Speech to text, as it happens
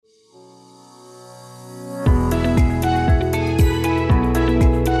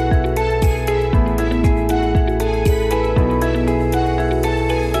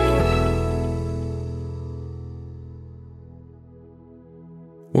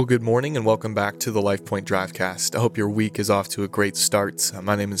Well, good morning and welcome back to the LifePoint Drivecast. I hope your week is off to a great start.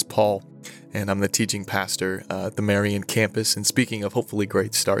 My name is Paul, and I'm the teaching pastor at the Marion campus. And speaking of hopefully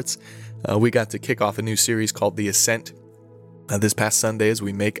great starts, we got to kick off a new series called The Ascent this past Sunday as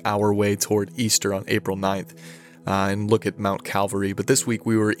we make our way toward Easter on April 9th and look at Mount Calvary. But this week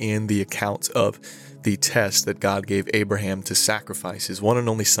we were in the account of the test that God gave Abraham to sacrifice his one and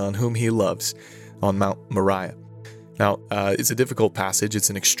only son, whom he loves, on Mount Moriah. Now, it's a difficult passage. It's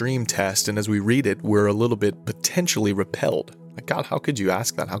an extreme test. And as we read it, we're a little bit potentially repelled. Like, God, how could you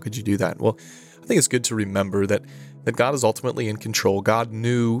ask that? How could you do that? Well, I think it's good to remember that God is ultimately in control. God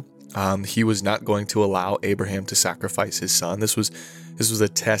knew he was not going to allow Abraham to sacrifice his son. This was a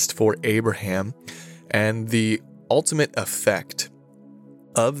test for Abraham. And the ultimate effect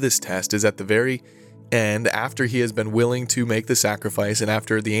of this test is at the very end, after he has been willing to make the sacrifice, and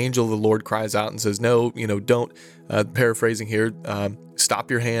after the angel of the Lord cries out and says, no, don't, paraphrasing here,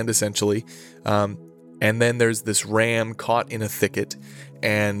 stop your hand, essentially. And then there's this ram caught in a thicket,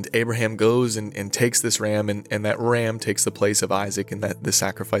 and Abraham goes and takes this ram, and that ram takes the place of Isaac and the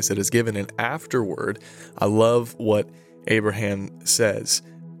sacrifice that is given. And afterward, I love what Abraham says.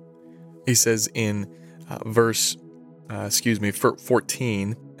 He says in verse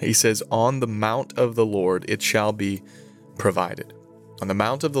 14, he says, on the mount of the Lord it shall be provided. On the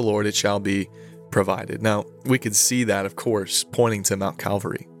mount of the Lord it shall be provided. Now, we could see that, of course, pointing to Mount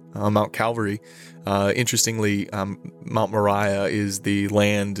Calvary. Mount Calvary, interestingly, Mount Moriah is the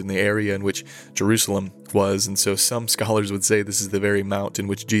land and the area in which Jerusalem was, and so some scholars would say this is the very mount in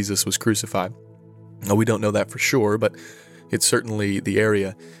which Jesus was crucified. Now, we don't know that for sure, but it's certainly the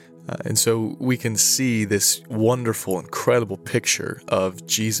area. And so we can see this wonderful, incredible picture of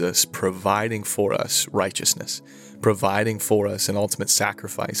Jesus providing for us righteousness, providing for us an ultimate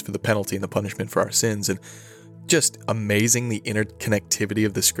sacrifice for the penalty and the punishment for our sins. And just amazing, the interconnectivity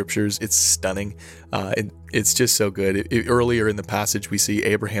of the scriptures. It's stunning. It's just so good. Earlier in the passage, we see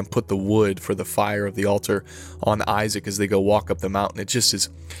Abraham put the wood for the fire of the altar on Isaac as they go walk up the mountain. It just is,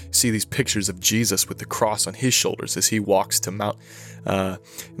 see these pictures of Jesus with the cross on his shoulders as he walks to Mount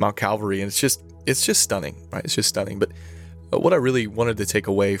Calvary. And it's just stunning, right? It's just stunning. But what I really wanted to take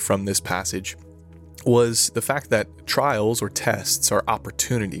away from this passage was the fact that trials or tests are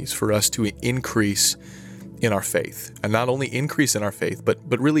opportunities for us to increase in our faith, and not only increase in our faith, but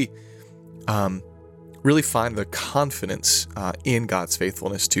really find the confidence in God's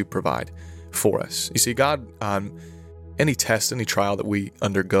faithfulness to provide for us. You see, God, any test, any trial that we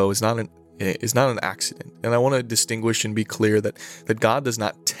undergo is not an accident. And I want to distinguish and be clear that God does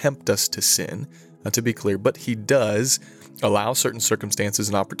not tempt us to sin, to be clear, but he does allow certain circumstances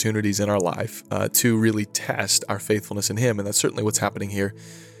and opportunities in our life to really test our faithfulness in him. And that's certainly what's happening here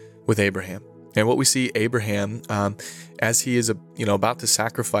with Abraham. And what we see Abraham, as he is about to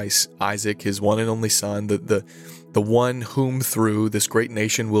sacrifice Isaac, his one and only son, the one whom through this great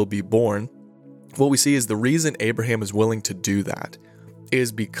nation will be born, what we see is the reason Abraham is willing to do that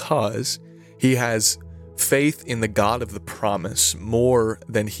is because he has faith in the God of the promise more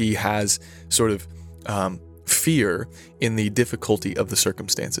than he has sort of fear in the difficulty of the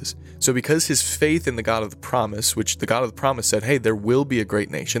circumstances. So because his faith in the God of the promise, which the God of the promise said, hey, there will be a great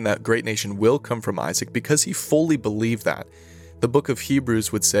nation, that great nation will come from Isaac, because he fully believed that, the book of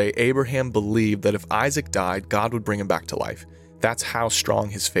Hebrews would say Abraham believed that if Isaac died, God would bring him back to life. That's how strong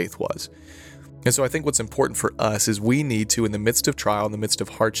his faith was. And so I think what's important for us is we need to, in the midst of trial, in the midst of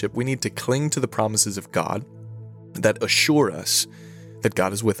hardship, we need to cling to the promises of God that assure us that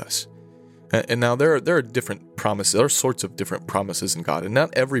God is with us. And now there are different promises, there are sorts of different promises in God, and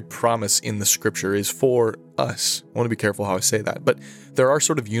not every promise in the scripture is for us. I want to be careful how I say that, but there are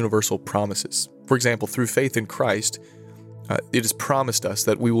sort of universal promises. For example, through faith in Christ, it is promised us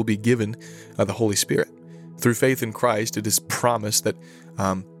that we will be given the Holy Spirit. Through faith in Christ, it is promised that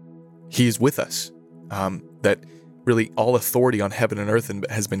he is with us, that really all authority on heaven and earth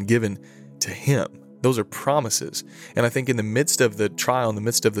has been given to him. Those are promises. And I think in the midst of the trial, in the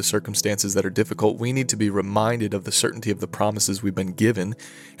midst of the circumstances that are difficult, we need to be reminded of the certainty of the promises we've been given.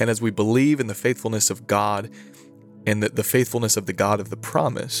 And as we believe in the faithfulness of God and the faithfulness of the God of the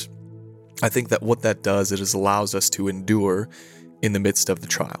promise, I think that what that does is allows us to endure in the midst of the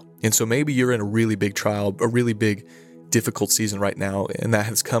trial. And so maybe you're in a really big trial, a really big difficult season right now, and that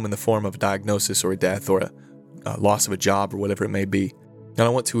has come in the form of a diagnosis or a death or a loss of a job or whatever it may be. And I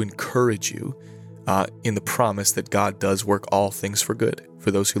want to encourage you in the promise that God does work all things for good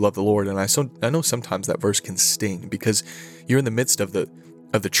for those who love the Lord. And I know sometimes that verse can sting because you're in the midst of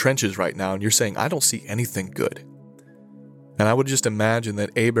the trenches right now and you're saying, I don't see anything good. And I would just imagine that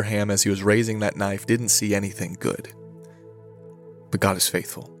Abraham, as he was raising that knife, didn't see anything good. but God is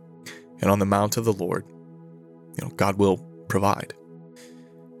faithful. And on the mount of the Lord, God will provide.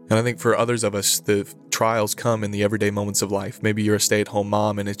 And I think for others of us, the trials come in the everyday moments of life. Maybe you're a stay-at-home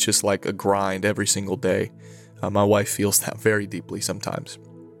mom and it's just like a grind every single day. My wife feels that very deeply sometimes.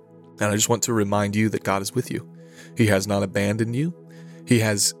 And I just want to remind you that God is with you. He has not abandoned you. He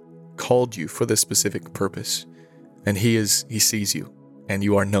has called you for this specific purpose. And He sees you, and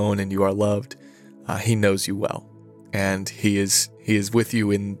you are known and you are loved. He knows you well. And He is with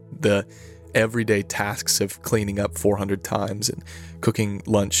you in the everyday tasks of cleaning up 400 times and cooking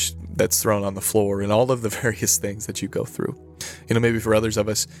lunch that's thrown on the floor and all of the various things that you go through. Maybe for others of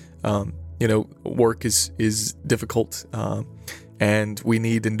us, work is difficult, and we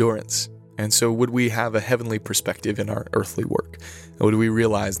need endurance. And so would we have a heavenly perspective in our earthly work? Would we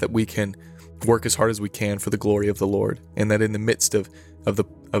realize that we can work as hard as we can for the glory of the Lord, and that in the midst of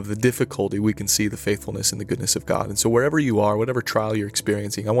the difficulty, we can see the faithfulness and the goodness of God? And so wherever you are, whatever trial you're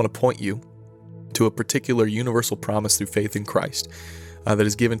experiencing, I want to point you to a particular universal promise through faith in Christ that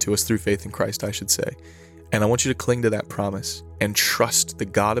is given to us through faith in Christ, I should say. And I want you to cling to that promise and trust the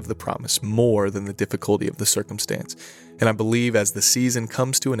God of the promise more than the difficulty of the circumstance. And I believe as the season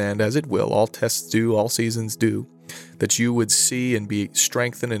comes to an end, as it will, all tests do, all seasons do, that you would see and be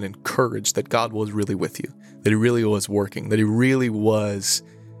strengthened and encouraged that God was really with you, that He really was working, that He really was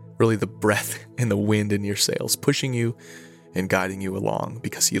the breath and the wind in your sails, pushing you and guiding you along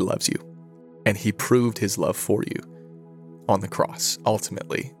because He loves you. And He proved His love for you on the cross,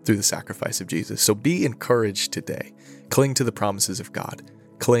 ultimately, through the sacrifice of Jesus. So be encouraged today. Cling to the promises of God.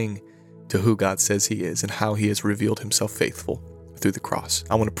 Cling to who God says He is and how He has revealed Himself faithful through the cross.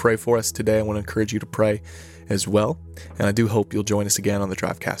 I want to pray for us today. I want to encourage you to pray as well. And I do hope you'll join us again on the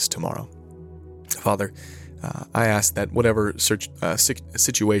Drivecast tomorrow. Father, I ask that whatever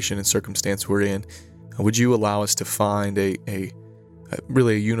situation and circumstance we're in, would you allow us to find a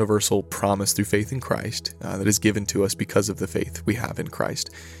universal promise through faith in Christ that is given to us because of the faith we have in Christ.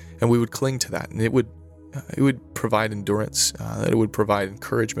 And we would cling to that, and it would provide endurance, that it would provide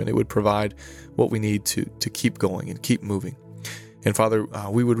encouragement, it would provide what we need to keep going and keep moving. And Father,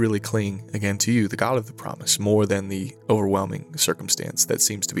 we would really cling again to you, the God of the promise, more than the overwhelming circumstance that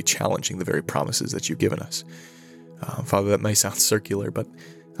seems to be challenging the very promises that you've given us. Father, that may sound circular, but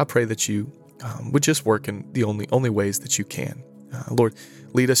I pray that you would just work in the only ways that you can. Lord,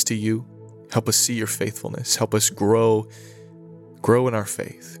 lead us to you. Help us see your faithfulness. Help us grow in our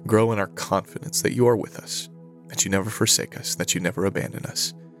faith, grow in our confidence that you are with us, that you never forsake us, that you never abandon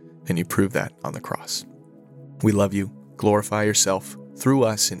us. And you prove that on the cross. We love you. Glorify yourself through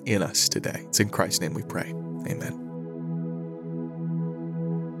us and in us today. It's in Christ's name we pray. Amen.